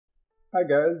Hi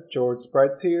guys, George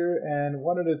Sprites here, and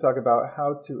wanted to talk about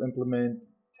how to implement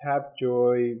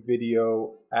TapJoy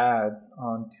video ads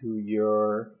onto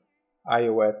your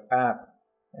iOS app,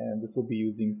 and this will be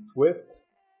using Swift.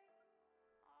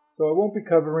 So I won't be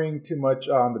covering too much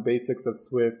on the basics of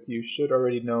Swift. You should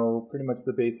already know pretty much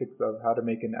the basics of how to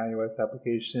make an iOS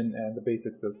application and the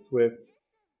basics of Swift.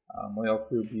 We'll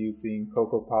also be using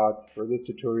CocoaPods for this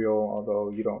tutorial,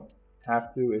 although you don't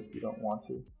have to if you don't want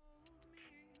to.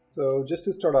 So just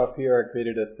to start off here, I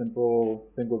created a simple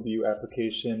single view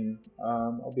application.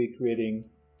 I'll be creating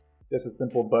just a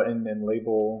simple button and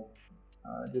label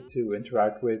just to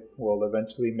interact with. We'll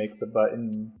eventually make the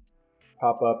button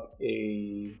pop up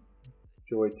a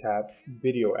JoyTap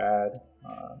video ad,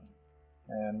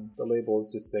 and the label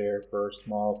is just there for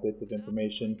small bits of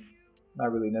information.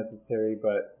 Not really necessary,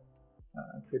 but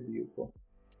could be useful.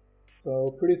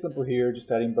 So pretty simple here, just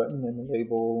adding button and the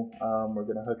label. We're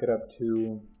going to hook it up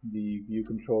to the view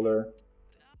controller,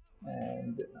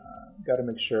 and got to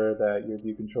make sure that your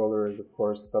view controller is of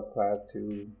course subclass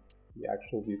to the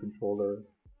actual view controller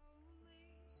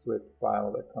Swift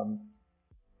file that comes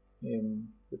in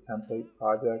the template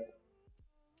project.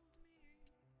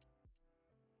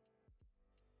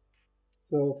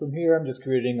 So from here I'm just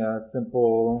creating a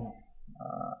simple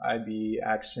IB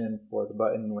action for the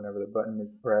button. Whenever the button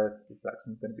is pressed, this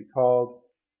action is going to be called.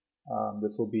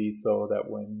 This will be so that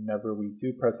whenever we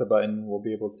do press a button, we'll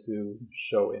be able to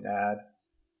show an ad.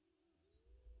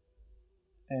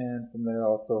 And from there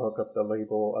also hook up the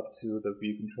label up to the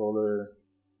view controller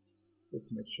just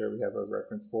to make sure we have a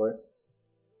reference for it.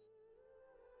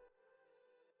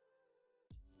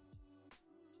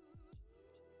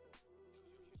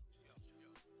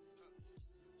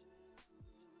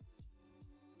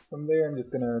 From there, I'm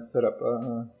just going to set up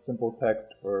a simple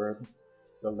text for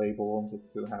the label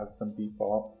just to have some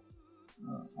default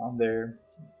on there.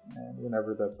 And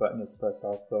whenever the button is pressed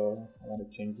also, I want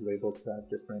to change the label to have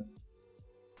different,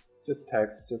 just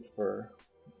text, just for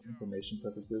information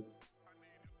purposes.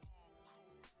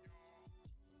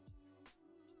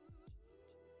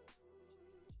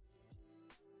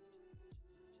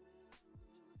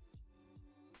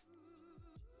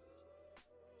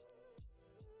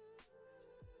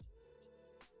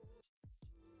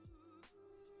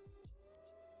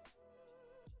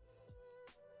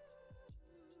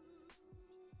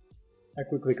 I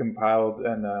quickly compiled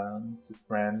and just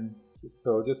ran this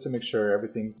code just to make sure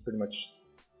everything's pretty much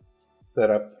set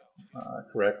up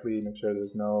correctly, make sure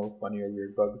there's no funny or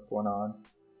weird bugs going on.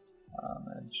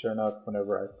 And sure enough,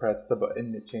 whenever I press the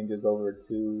button, it changes over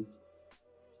to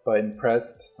button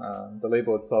pressed. The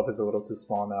label itself is a little too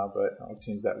small now, but I'll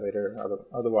change that later.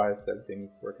 Otherwise,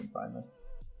 everything's working fine now.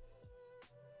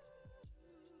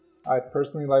 I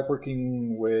personally like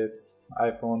working with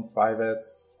iPhone 5s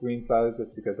screen size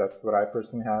just because that's what I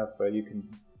personally have, but you can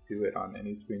do it on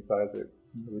any screen size. It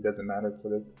really doesn't matter for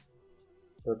this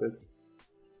purpose.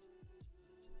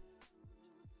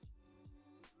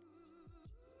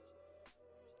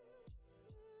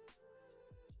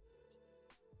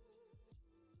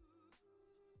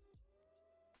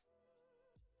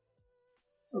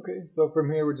 Okay, so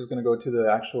from here we're just going to go to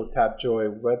the actual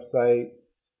TapJoy website.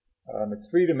 It's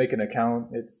free to make an account.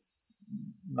 It's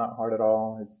not hard at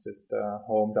all. It's just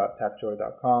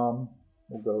home.tapjoy.com.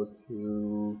 We'll go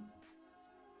to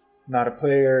not a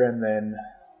player and then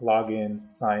log in,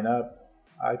 sign up.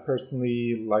 I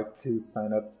personally like to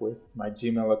sign up with my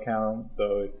Gmail account,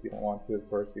 though if you don't want to, of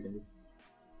course, you can just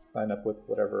sign up with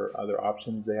whatever other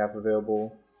options they have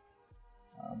available.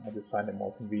 I just find it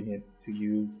more convenient to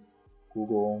use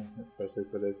Google, especially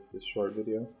for this just short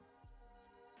video.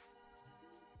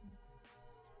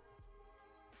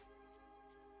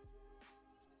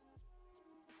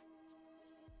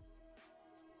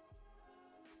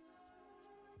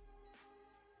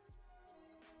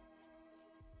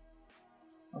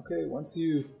 Okay, once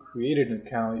you've created an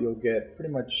account, you'll get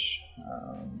pretty much,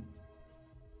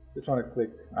 just want to click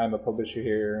I'm a publisher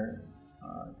here.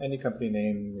 Any company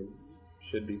name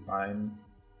should be fine.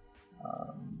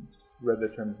 Just read the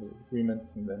terms of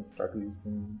agreements and then start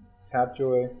using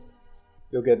TapJoy.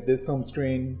 You'll get this home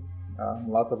screen,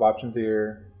 lots of options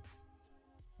here.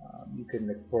 You can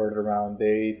export it around.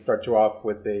 They start you off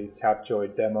with a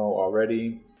TapJoy demo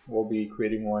already. We'll be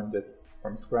creating one just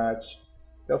from scratch.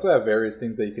 They also have various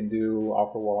things that you can do,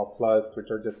 Offer Wall Plus, which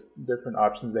are just different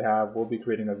options they have. We'll be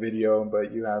creating a video,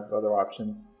 but you have other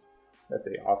options that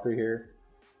they offer here.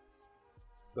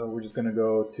 So we're just going to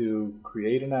go to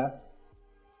create an app.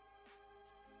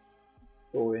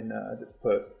 Go in, just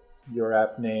put your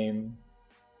app name.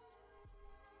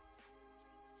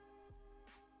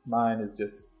 Mine is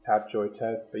just TapJoy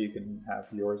test, but you can have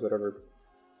yours whatever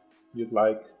you'd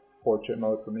like. Portrait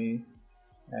mode for me,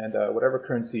 and whatever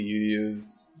currency you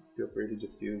use, feel free to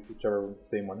just use whichever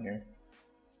same one here.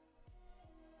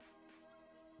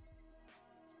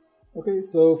 Okay,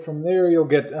 so from there you'll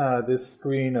get this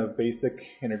screen of basic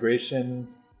integration.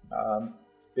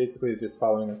 Basically, it's just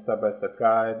following a step-by-step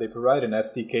guide. They provide an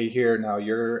SDK here. Now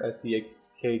your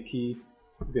SDK key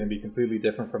is going to be completely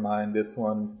different from mine. This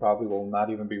one probably will not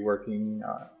even be working.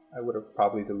 I would have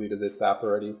probably deleted this app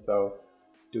already, so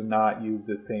do not use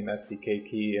the same SDK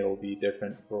key. It'll be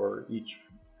different for each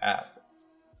app.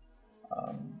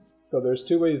 So there's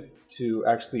two ways to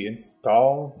actually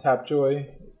install TapJoy.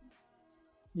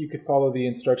 You could follow the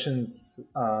instructions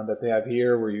that they have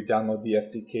here, where you download the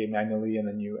SDK manually and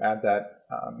then you add that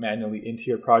manually into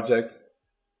your project.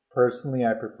 Personally,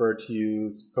 I prefer to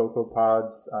use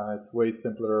CocoaPods. It's way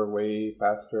simpler, way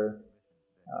faster.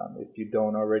 If you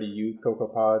don't already use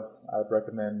CocoaPods, I'd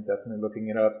recommend definitely looking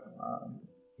it up.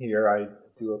 Here I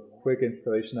do a quick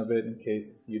installation of it in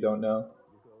case you don't know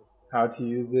how to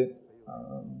use it.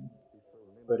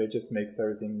 But it just makes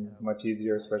everything much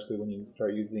easier, especially when you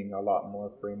start using a lot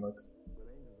more frameworks.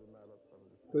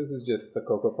 So this is just the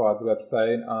CocoaPods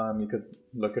website. You could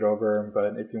look it over,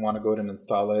 but if you want to go ahead and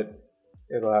install it,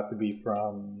 it'll have to be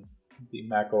from the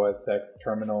Mac OS X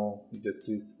terminal. You just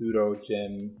do sudo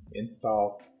gem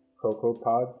install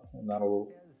CocoaPods, and that'll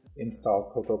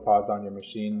install CocoaPods on your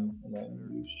machine, and then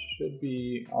you should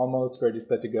be almost ready,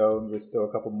 set to go. There's still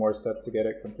a couple more steps to get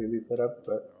it completely set up,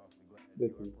 but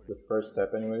this is the first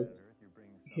step anyways.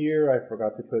 Here I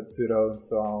forgot to put sudo,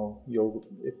 so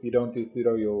if you don't do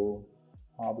sudo, you'll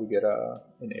probably get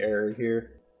an error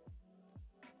here.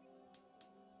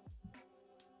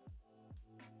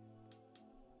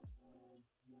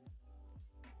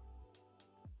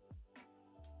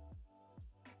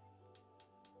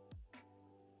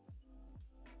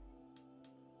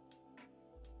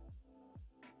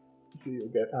 So you'll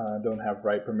get don't have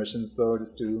write permissions, so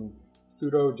just do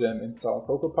sudo gem install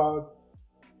CocoaPods.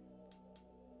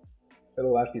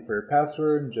 It'll ask you for your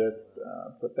password. Just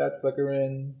put that sucker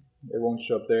in. It won't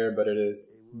show up there, but it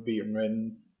is being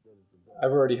written.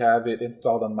 I've already have it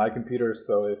installed on my computer,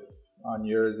 so if on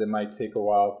yours it might take a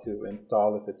while to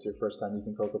install if it's your first time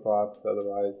using CocoaPods.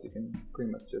 Otherwise, you can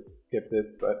pretty much just skip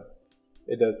this, but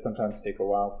it does sometimes take a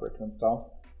while for it to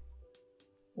install.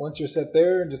 Once you're set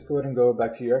there, just go ahead and go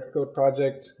back to your Xcode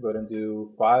project. Go ahead and do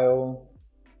File.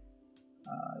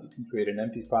 You can create an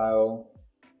empty file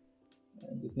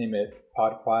and just name it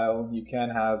pod file. You can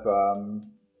have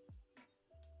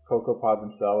CocoaPods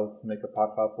themselves make a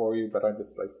pod file for you, but I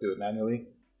just like do it manually.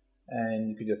 And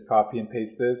you can just copy and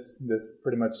paste this. This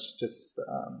pretty much just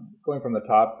going from the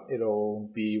top, it'll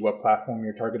be what platform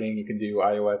you're targeting. You can do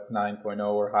iOS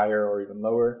 9.0 or higher or even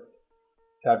lower.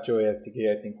 TapJoy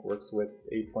SDK I think works with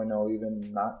 8.0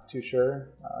 even, not too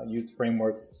sure. Use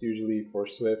frameworks usually for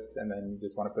Swift, and then you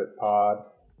just want to put pod,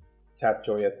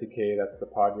 TapJoy SDK, that's the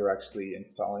pod you're actually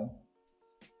installing.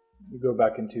 You go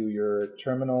back into your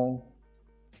terminal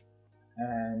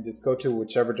and just go to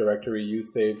whichever directory you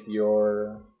saved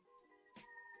your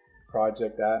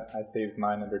project at. I saved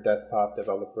mine under desktop,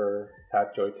 developer,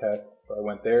 TapJoy test, so I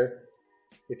went there.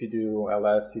 If you do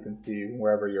ls, you can see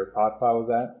wherever your pod file is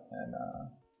at,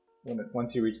 and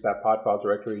once you reach that pod file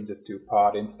directory, you just do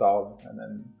pod install, and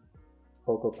then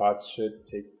CocoaPods should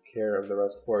take care of the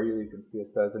rest for you. You can see it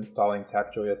says installing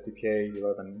TapJoy SDK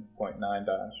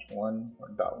 11.9-1 or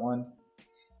 .1.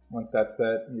 Once that's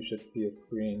set, you should see a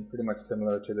screen pretty much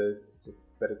similar to this,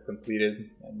 just that it's completed,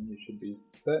 and you should be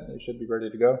set. You should be ready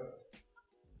to go.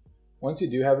 Once you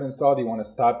do have it installed, you want to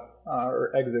stop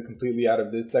or exit completely out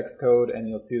of this Xcode, and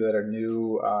you'll see that a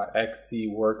new XC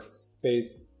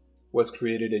workspace was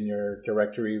created in your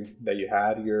directory that you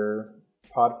had your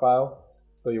pod file.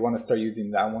 So you want to start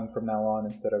using that one from now on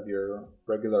instead of your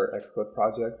regular Xcode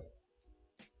project.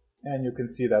 And you can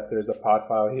see that there's a pod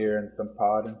file here and some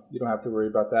pod. You don't have to worry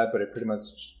about that, but it pretty much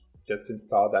just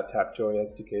installed that TapJoy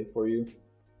SDK for you.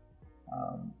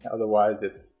 Otherwise,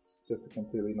 it's just a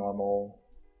completely normal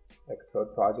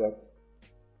Xcode project.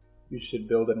 You should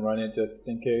build and run it just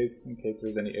in case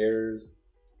there's any errors,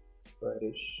 but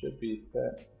it should be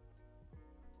set.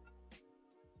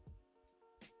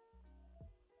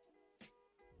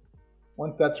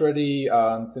 Once that's ready,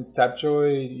 since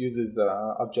TapJoy uses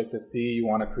Objective-C, you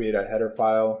want to create a header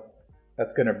file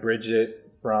that's going to bridge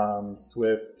it from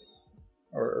Swift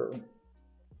or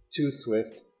to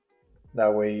Swift.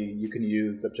 That way you can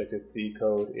use Objective-C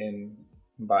code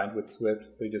combined with Swift.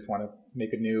 So you just want to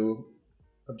make a new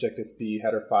Objective-C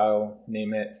header file,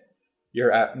 name it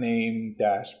your app name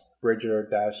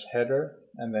 -bridger-header,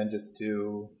 and then just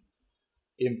do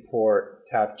import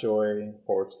TapJoy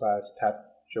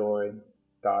 /TapJoy.h,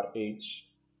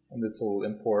 and this will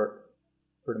import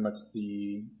pretty much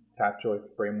the TapJoy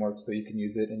framework so you can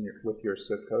use it with your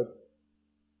Swift code.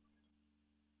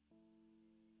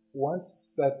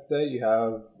 Once that's set, you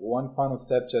have one final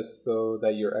step just so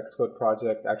that your Xcode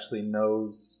project actually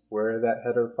knows where that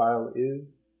header file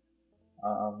is.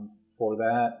 For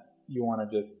that, you want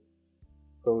to just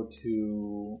go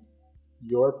to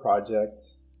your project.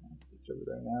 I'll switch over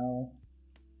there now.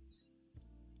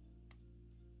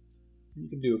 You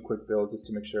can do a quick build just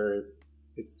to make sure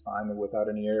it's fine without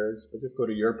any errors, but just go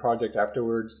to your project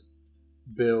afterwards,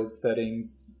 build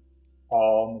settings,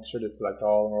 all, make sure to select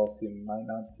all or else you might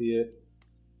not see it,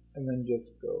 and then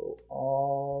just go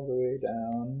all the way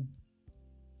down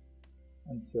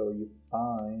until you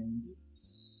find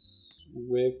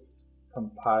Swift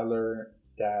compiler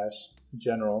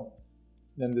 -general.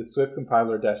 Then the Swift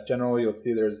compiler -general, you'll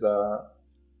see there's a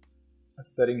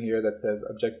setting here that says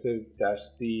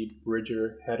Objective-C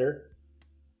Bridger header,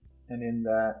 and in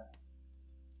that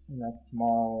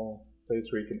small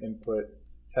place where you can input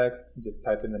text, just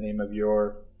type in the name of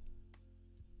your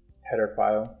header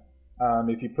file.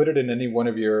 If you put it in any one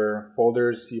of your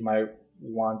folders, you might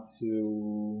want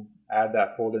to add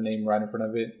that folder name right in front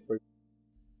of it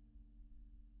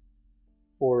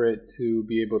for it to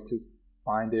be able to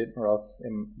find it, or else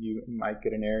you might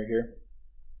get an error here.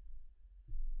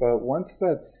 But once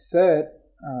that's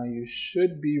set, you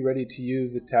should be ready to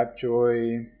use the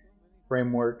TapJoy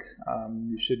framework.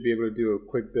 You should be able to do a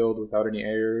quick build without any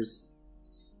errors,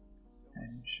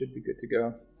 and you should be good to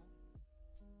go.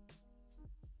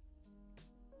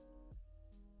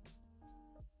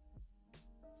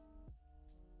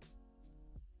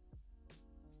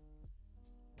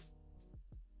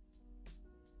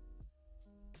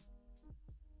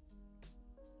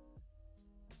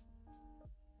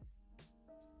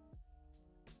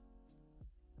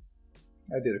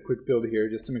 I did a quick build here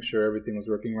just to make sure everything was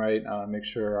working right. Make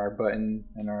sure our button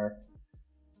and our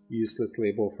useless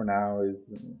label for now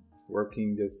is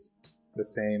working just the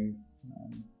same.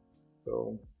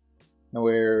 So no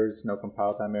errors, no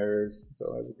compile time errors,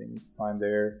 so everything's fine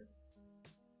there.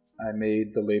 I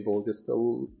made the label just a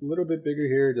little bit bigger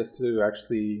here just to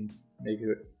actually make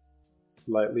it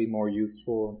slightly more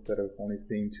useful instead of only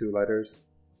seeing 2 letters.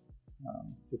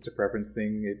 Just a preference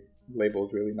thing. Label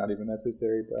is really not even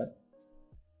necessary, but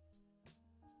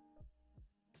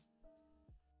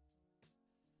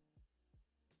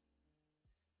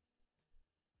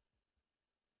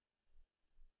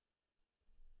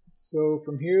so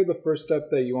from here, the first step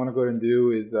that you want to go ahead and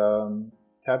do is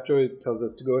TapJoy tells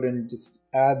us to go ahead and just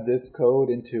add this code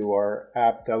into our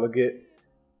app delegate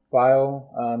file.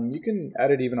 You can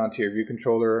add it even onto your view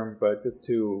controller, but just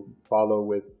to follow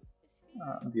with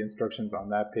the instructions on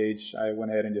that page, I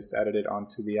went ahead and just added it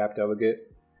onto the app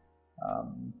delegate.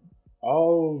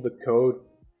 All the code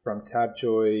from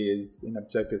TapJoy is in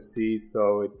Objective-C,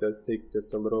 so it does take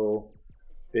just a little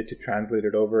bit to translate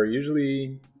it over.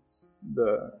 Usually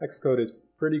the Xcode is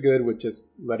pretty good with just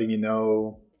letting you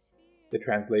know the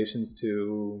translations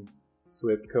to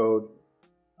Swift code.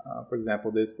 For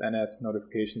example, this NS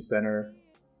notification center,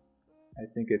 I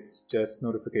think it's just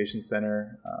notification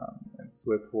center, and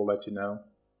Swift will let you know.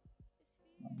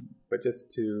 But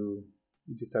you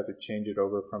just have to change it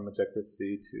over from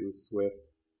Objective-C to Swift.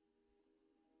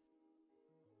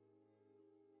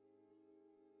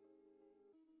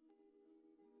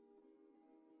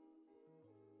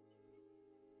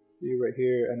 See right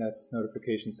here, NS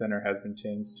notification center has been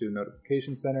changed to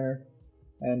notification center,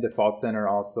 and default center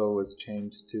also was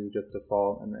changed to just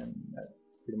default, and then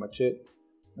that's pretty much it.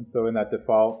 And so in that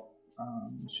default,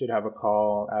 should have a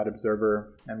call add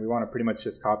observer, and we want to pretty much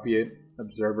just copy it.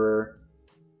 Observer,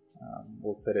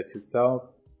 we'll set it to self.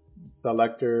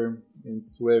 Selector in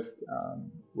Swift,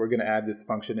 we're going to add this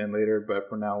function in later, but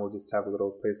for now we'll just have a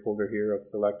little placeholder here of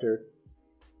selector.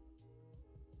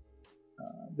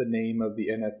 The name of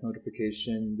the NS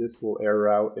notification, this will error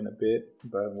out in a bit,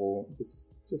 but we'll just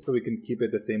so we can keep it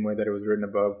the same way that it was written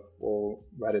above, we'll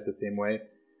write it the same way.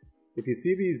 If you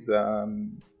see these,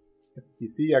 if you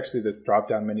see actually this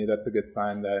drop-down menu, that's a good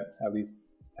sign that at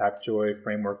least TapJoy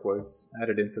framework was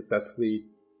added in successfully.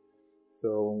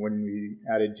 So when we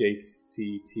added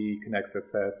JCT connect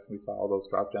success, we saw all those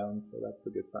drop-downs, so that's a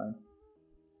good sign.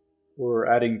 We're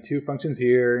adding 2 functions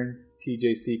here,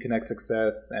 TJC connect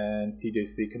success and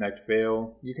TJC connect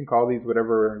fail. You can call these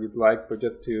whatever you'd like, but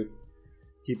just to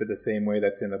keep it the same way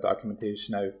that's in the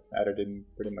documentation, I've added in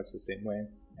pretty much the same way.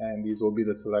 And these will be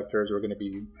the selectors we're going to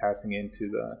be passing into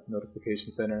the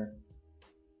notification center.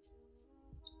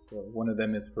 So one of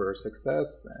them is for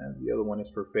success and the other one is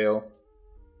for fail.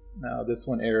 Now this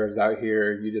one errors out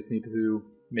here. You just need to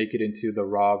make it into the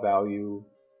raw value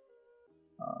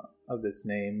of this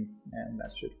name, and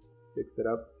that should fix it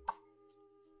up.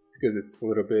 It's because it's a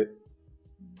little bit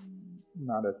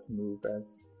not as smooth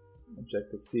as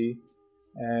Objective-C.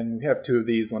 And we have two of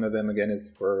these. One of them again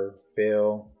is for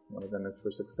fail, one of them is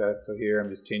for success. So here I'm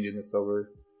just changing this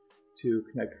over to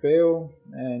connect fail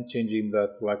and changing the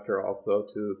selector also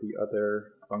to the other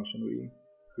function we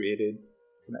created,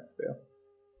 connect fail.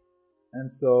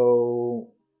 And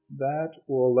so that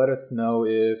will let us know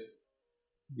if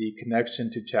the connection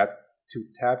to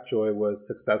TapJoy was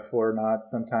successful or not.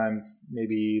 Sometimes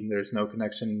maybe there's no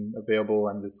connection available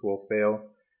and this will fail.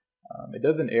 It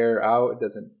doesn't error out, it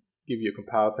doesn't give you a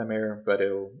compile time error, but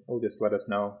it'll just let us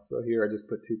know. So here I just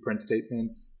put two print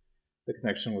statements. The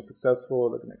connection was successful,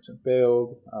 the connection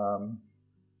failed.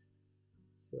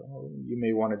 So you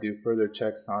may want to do further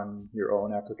checks on your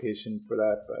own application for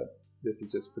that, but this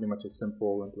is just pretty much a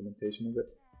simple implementation of it.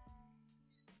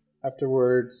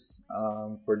 Afterwards,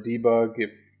 for debug, if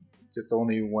just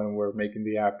only when we're making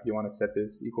the app, you want to set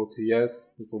this equal to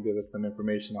yes. This will give us some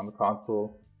information on the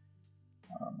console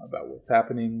about what's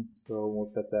happening. So we'll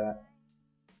set that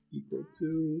equal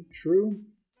to true.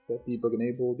 Set debug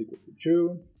enabled equal to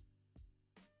true.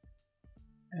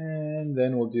 And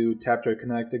then we'll do TapJoy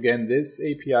connect. Again, this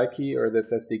API key or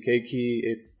this SDK key,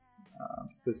 it's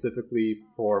specifically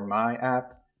for my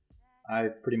app.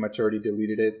 I've pretty much already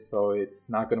deleted it, so it's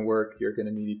not going to work. You're going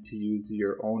to need to use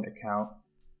your own account.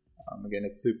 Again,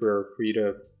 it's super free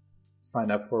to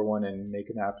sign up for one and make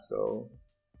an app, so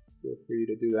feel free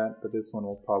to do that. But this one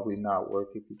will probably not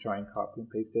work if you try and copy and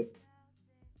paste it.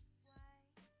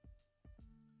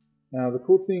 Now, the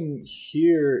cool thing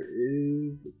here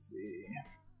is, let's see,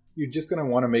 you're just going to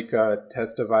want to make a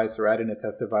test device or add in a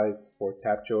test device for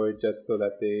TapJoy just so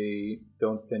that they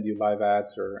don't send you live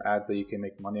ads or ads that you can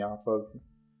make money off of.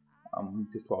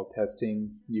 Just while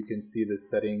testing, you can see this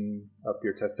setting up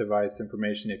your test device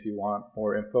information if you want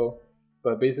more info.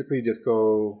 But basically just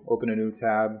go open a new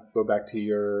tab, go back to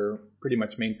your pretty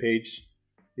much main page.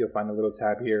 You'll find a little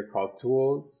tab here called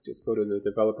Tools. Just go to the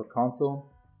developer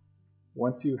console.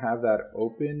 Once you have that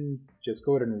open, just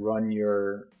go ahead and run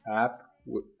your app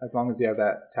as long as you have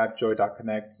that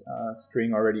tapjoy.connect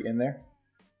string already in there.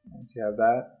 Once you have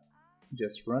that,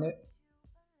 just run it.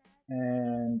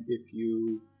 And if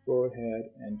you go ahead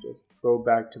and just go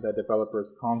back to the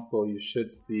developer's console, you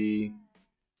should see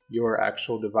your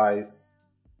actual device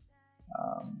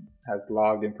has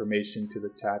logged information to the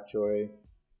TapJoy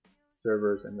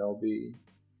servers, and you'll be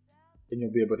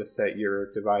able to set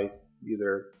your device,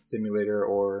 either simulator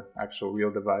or actual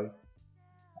real device,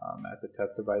 as a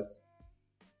test device.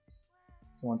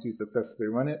 So once you successfully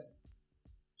run it,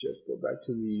 just go back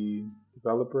to the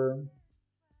developer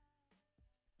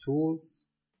tools,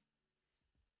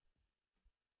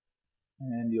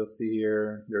 and you'll see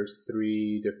here there's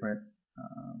 3 different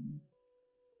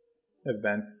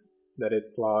events that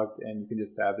it's logged, and you can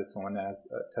just add this one as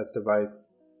a test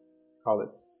device, call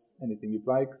it anything you'd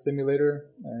like, simulator,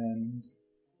 and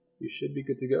you should be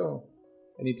good to go.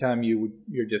 Anytime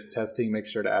you're just testing, make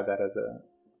sure to add that as a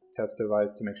test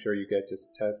device to make sure you get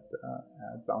just test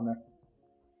ads on there.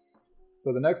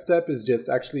 So the next step is just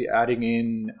actually adding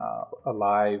in a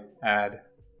live ad,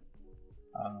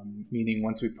 meaning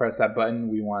once we press that button,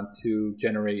 we want to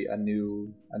generate a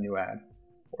new ad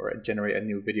or generate a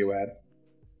new video ad.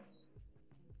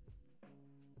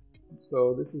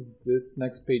 So this is this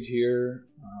next page here.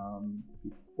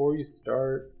 Before you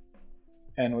start,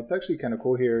 and what's actually kind of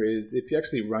cool here is if you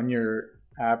actually run your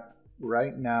app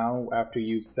right now after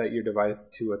you've set your device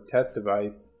to a test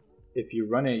device, if you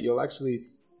run it, you'll actually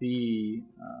see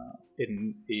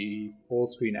in a full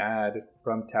screen ad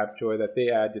from TapJoy that they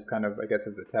add just kind of, I guess,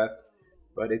 as a test.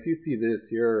 But if you see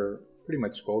this, you're pretty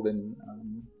much golden.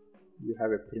 You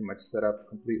have it pretty much set up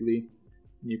completely.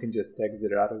 You can just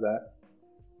exit out of that.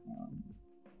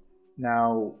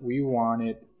 Now we want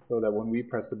it so that when we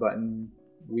press the button,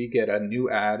 we get a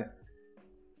new ad.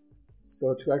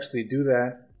 So to actually do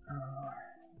that,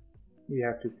 we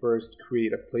have to first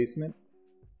create a placement.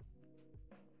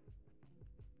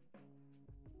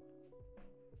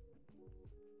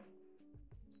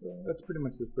 So that's pretty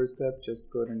much the first step. Just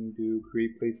go ahead and do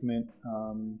create placement.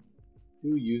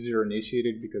 Do user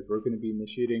initiated because we're going to be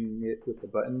initiating it with the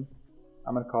button.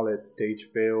 I'm going to call it stage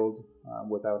failed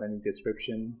without any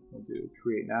description. We'll do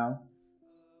create now,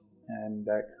 and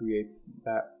that creates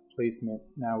that placement.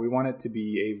 Now we want it to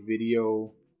be a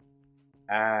video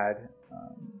ad.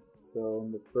 So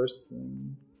the first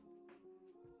thing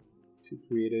to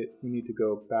create it, we need to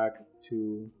go back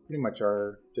to pretty much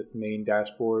our just main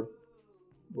dashboard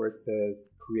where it says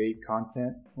create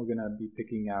content. We're going to be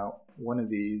picking out one of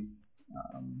these.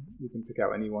 You can pick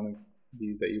out any one of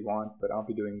these that you want, but I'll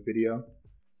be doing video.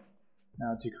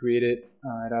 Now to create it,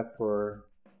 it asks for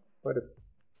quite a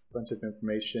bunch of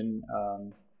information.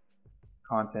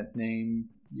 Content name,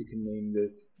 you can name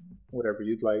this whatever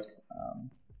you'd like.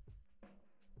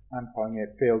 I'm calling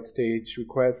it failed stage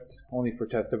request, only for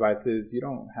test devices. You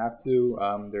don't have to.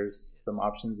 There's some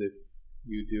options if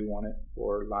you do want it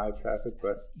for live traffic,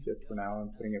 but just for now I'm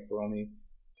putting it for only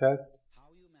test.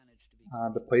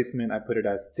 The placement, I put it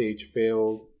as stage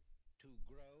failed.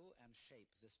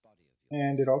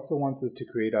 And it also wants us to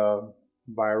create a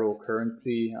viral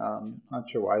currency. Not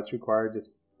sure why it's required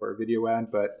just for a video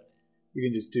ad, but you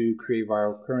can just do create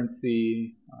viral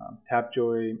currency,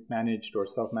 TapJoy managed or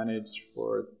self-managed.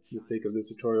 For the sake of this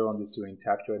tutorial, I'm just doing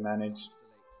TapJoy managed.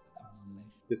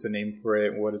 Just a name for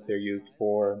it, what they're used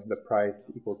for, the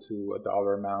price equal to a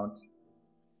dollar amount,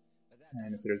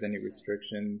 and if there's any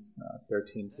restrictions,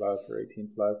 13 plus or 18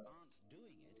 plus.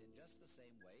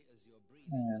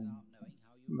 And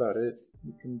that's about it.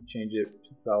 You can change it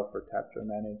to self or TapJoy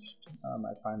managed.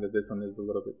 I find that this one is a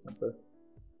little bit simpler.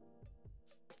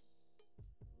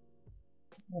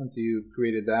 Once you've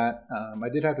created that, I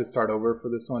did have to start over for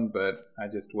this one, but I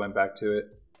just went back to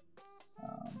it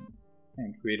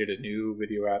and created a new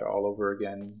video ad all over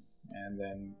again. And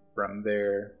then from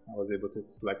there, I was able to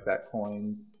select that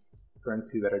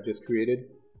currency that I just created.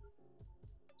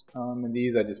 And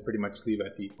these I just pretty much leave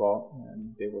at default,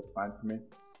 and they work fine for me.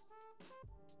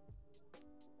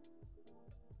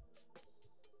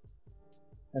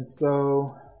 And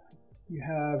so you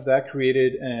have that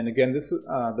created, and again, this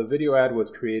the video ad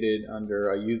was created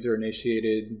under a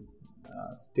user-initiated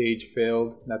stage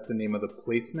failed. That's the name of the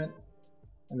placement,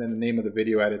 and then the name of the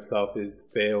video ad itself is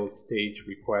failed stage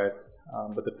request.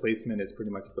 But the placement is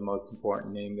pretty much the most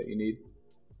important name that you need.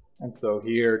 And so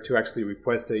here, to actually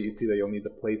request it, you see that you'll need the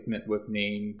placement with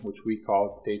name, which we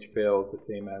called stage failed, the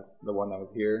same as the one that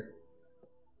was here.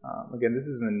 Again, this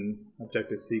is in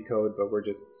Objective-C code, but we're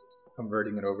just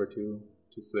converting it over to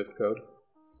Swift code.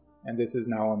 And this is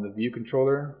now on the view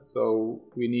controller, so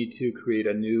we need to create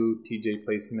a new TJ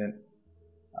placement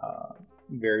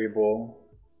variable.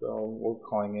 So we're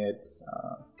calling it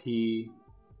P,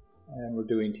 and we're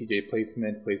doing TJ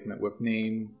placement with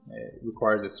name. It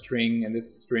requires a string, and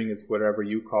this string is whatever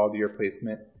you called your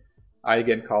placement. I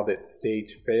again called it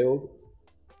stage failed,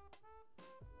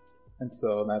 and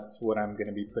so that's what I'm going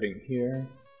to be putting here.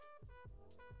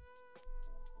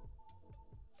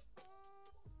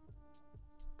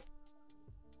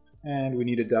 And we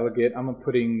need a delegate. I'm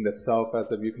putting the self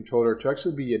as a view controller. To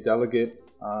actually be a delegate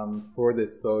for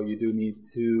this, though, you do need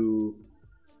to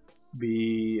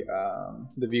be,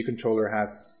 the view controller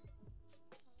has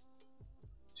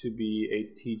to be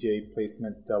a TJ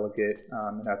placement delegate.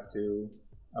 It has to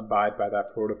abide by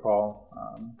that protocol.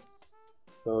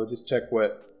 So just check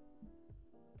what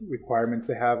requirements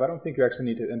they have. I don't think you actually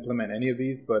need to implement any of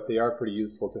these, but they are pretty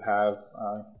useful to have.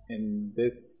 In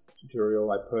this tutorial,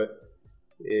 I put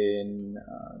in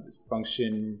this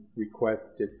function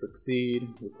requested succeed,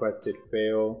 requested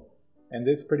fail, and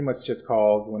this pretty much just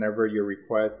calls whenever your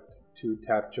request to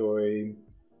TapJoy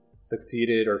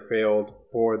succeeded or failed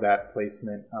for that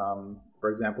placement.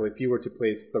 For example, if you were to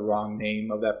place the wrong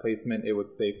name of that placement, it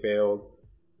would say failed.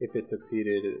 If it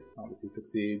succeeded, it obviously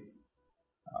succeeds.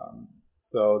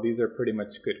 So these are pretty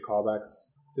much good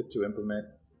callbacks just to implement,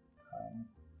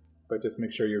 but just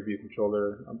make sure your view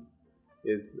controller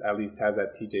at least has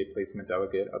that TJ placement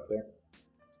delegate up there.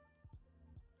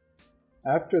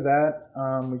 After that,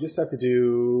 we just have to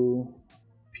do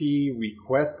P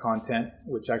request content,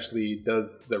 which actually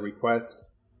does the request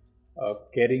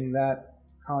of getting that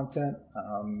content.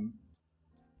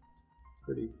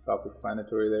 Pretty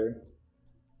self-explanatory there.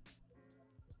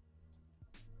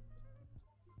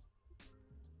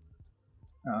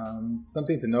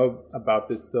 Something to know about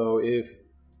this, though, if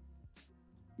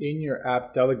in your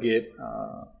app delegate,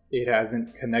 it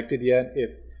hasn't connected yet.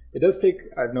 If it does take,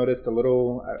 I've noticed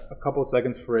a couple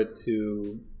seconds for it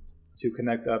to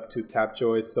connect up to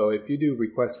TapJoy. So if you do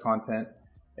request content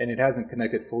and it hasn't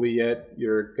connected fully yet,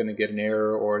 you're going to get an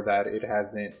error, or that it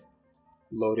hasn't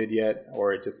loaded yet,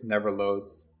 or it just never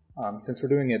loads. Since we're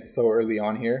doing it so early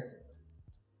on here,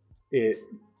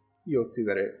 you'll see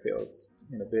that it fails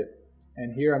in a bit.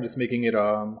 And here I'm just making it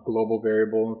a global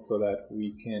variable so that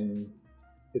we can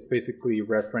just basically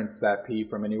reference that P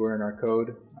from anywhere in our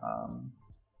code.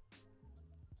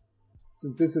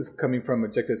 Since this is coming from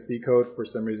Objective-C code, for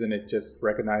some reason it just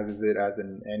recognizes it as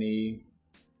in any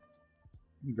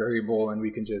variable, and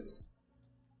we can just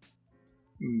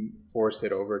force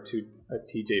it over to a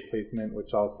TJ placement,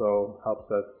 which also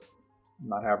helps us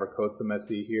not have our code so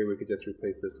messy. Here we could just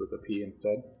replace this with a P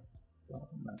instead. So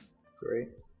that's great.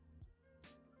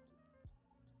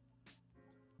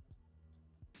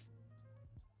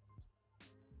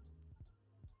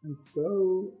 And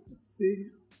so, let's see.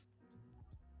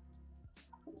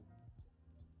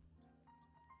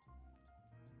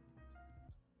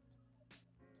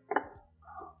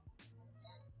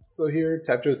 So here,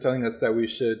 TapJoy is telling us that we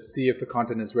should see if the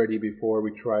content is ready before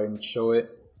we try and show it.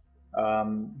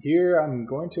 Here, I'm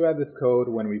going to add this code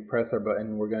when we press our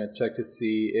button. We're going to check to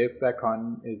see if that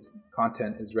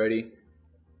content is ready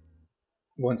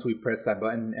once we press that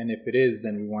button. And if it is,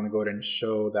 then we want to go ahead and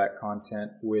show that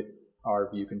content with our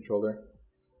view controller.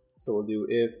 So we'll do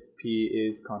if P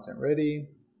is content ready.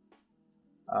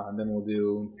 Then we'll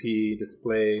do P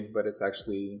display, but it's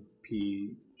actually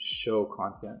P show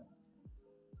content.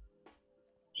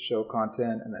 Show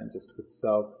content, and then just with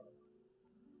self.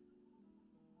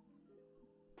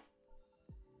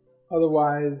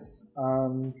 Otherwise,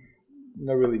 no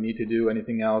really need to do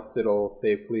anything else. It'll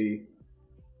safely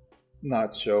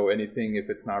not show anything if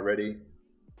it's not ready.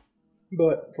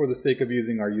 But for the sake of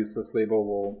using our useless label,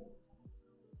 we'll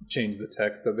change the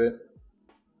text of it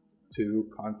to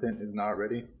content is not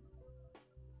ready.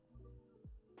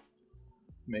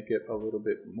 Make it a little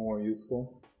bit more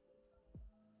useful.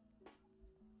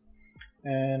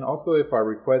 And also, if our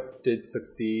request did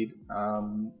succeed,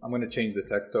 I'm going to change the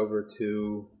text over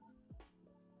to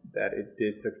that it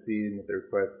did succeed and that the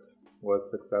request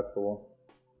was successful.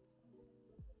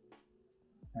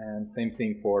 And same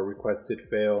thing for requested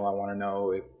fail. I want to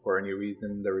know if for any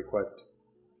reason the request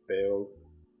failed.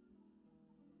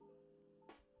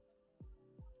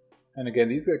 And again,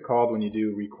 these get called when you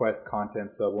do request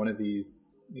content sub. One of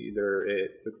these, either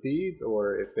it succeeds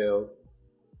or it fails.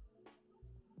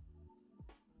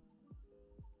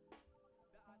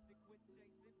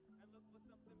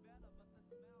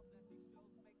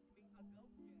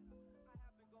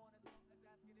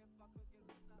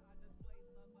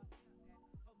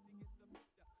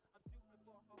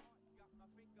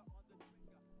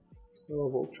 So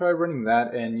we'll try running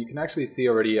that, and you can actually see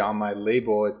already on my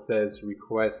label it says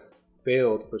request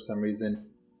failed for some reason.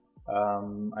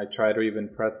 I try to even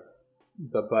press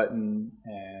the button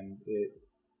and it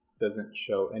doesn't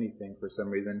show anything for some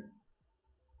reason.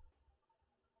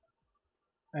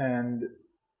 And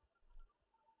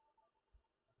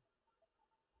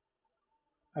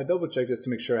I double check just to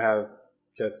make sure I have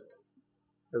just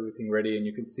everything ready, and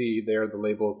you can see there the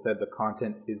label said the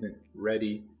content isn't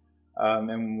ready.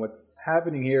 And what's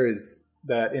happening here is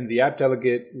that in the app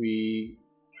delegate, we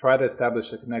try to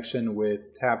establish a connection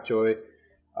with TapJoy,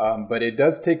 but it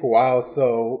does take a while.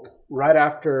 So right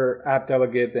after app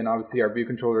delegate, then obviously our view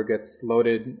controller gets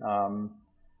loaded.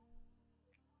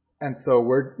 And so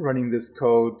we're running this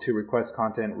code to request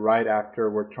content right after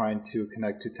we're trying to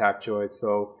connect to TapJoy.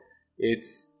 So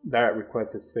that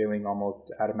request is failing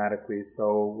almost automatically.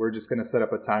 So we're just going to set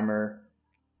up a timer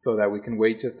so that we can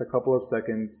wait just a couple of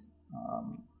seconds,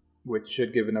 which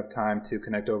should give enough time to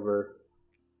connect over,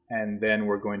 and then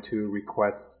we're going to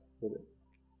request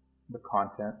the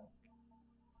content.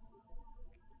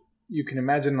 You can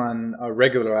imagine on a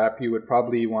regular app, you would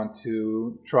probably want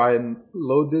to try and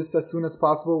load this as soon as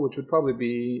possible, which would probably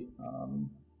be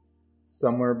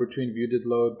somewhere between view did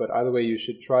load, but either way you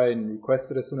should try and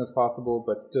request it as soon as possible,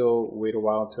 but still wait a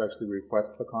while to actually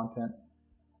request the content.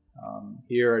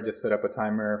 Here I just set up a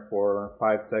timer for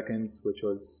 5 seconds, which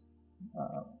was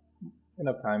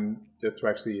enough time just to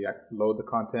actually load the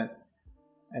content.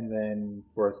 And then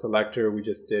for a selector, we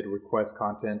just did request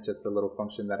content, just a little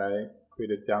function that I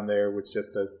created down there, which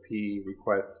just does p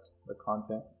request the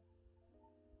content.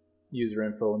 User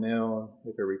info nil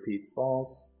if it repeats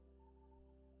false.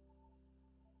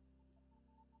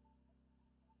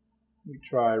 We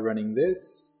try running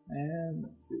this and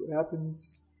let's see what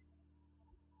happens.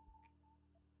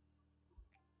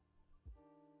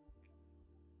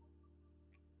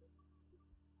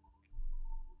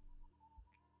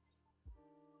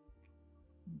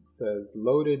 It says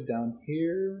loaded down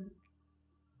here,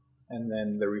 and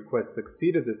then the request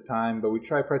succeeded this time, but we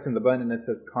try pressing the button and it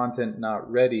says content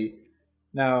not ready.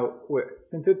 Now,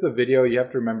 since it's a video, you have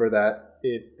to remember that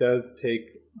it does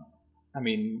take,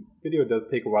 video does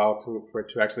take a while for it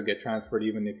to actually get transferred,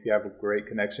 even if you have a great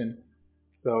connection.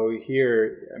 So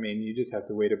here, you just have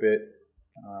to wait a bit.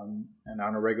 And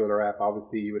on a regular app,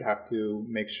 obviously, you would have to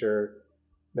make sure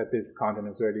that this content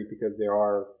is ready, because there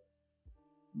are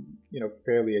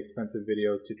fairly expensive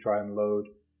videos to try and load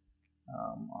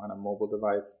on a mobile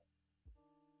device.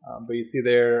 But you see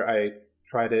there, I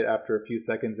tried it after a few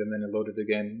seconds and then it loaded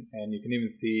again. And you can even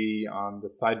see on the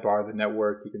sidebar of the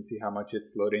network, you can see how much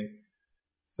it's loading.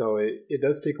 So it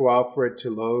does take a while for it to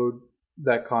load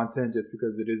that content just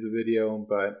because it is a video,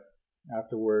 but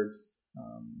afterwards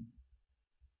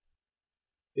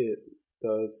it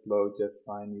does load just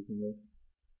fine using this.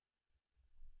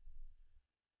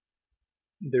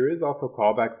 There is also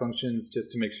callback functions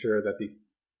just to make sure that the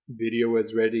video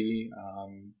is ready.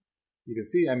 You can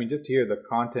see, I mean, just here, the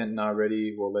content not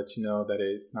ready will let you know that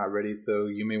it's not ready. So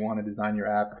you may want to design your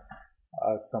app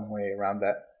some way around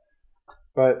that.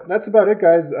 But that's about it,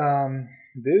 guys.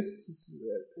 This is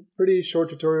a pretty short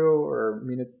tutorial, or I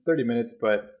mean, it's 30 minutes,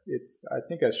 but it's, I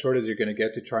think, as short as you're going to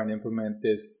get to try and implement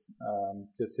this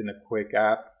just in a quick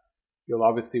app. You'll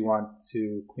obviously want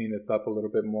to clean this up a little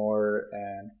bit more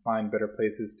and find better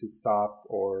places to stop,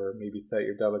 or maybe set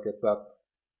your delegates up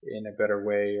in a better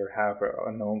way, or have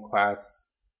a known class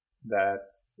that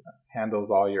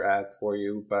handles all your ads for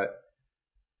you. But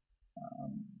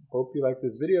hope you like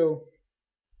this video.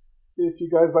 If you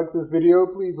guys like this video,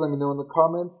 please let me know in the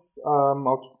comments.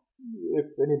 If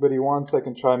anybody wants, I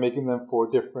can try making them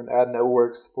for different ad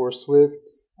networks for Swift.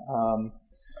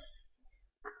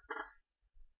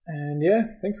 And yeah,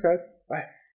 thanks guys. Bye.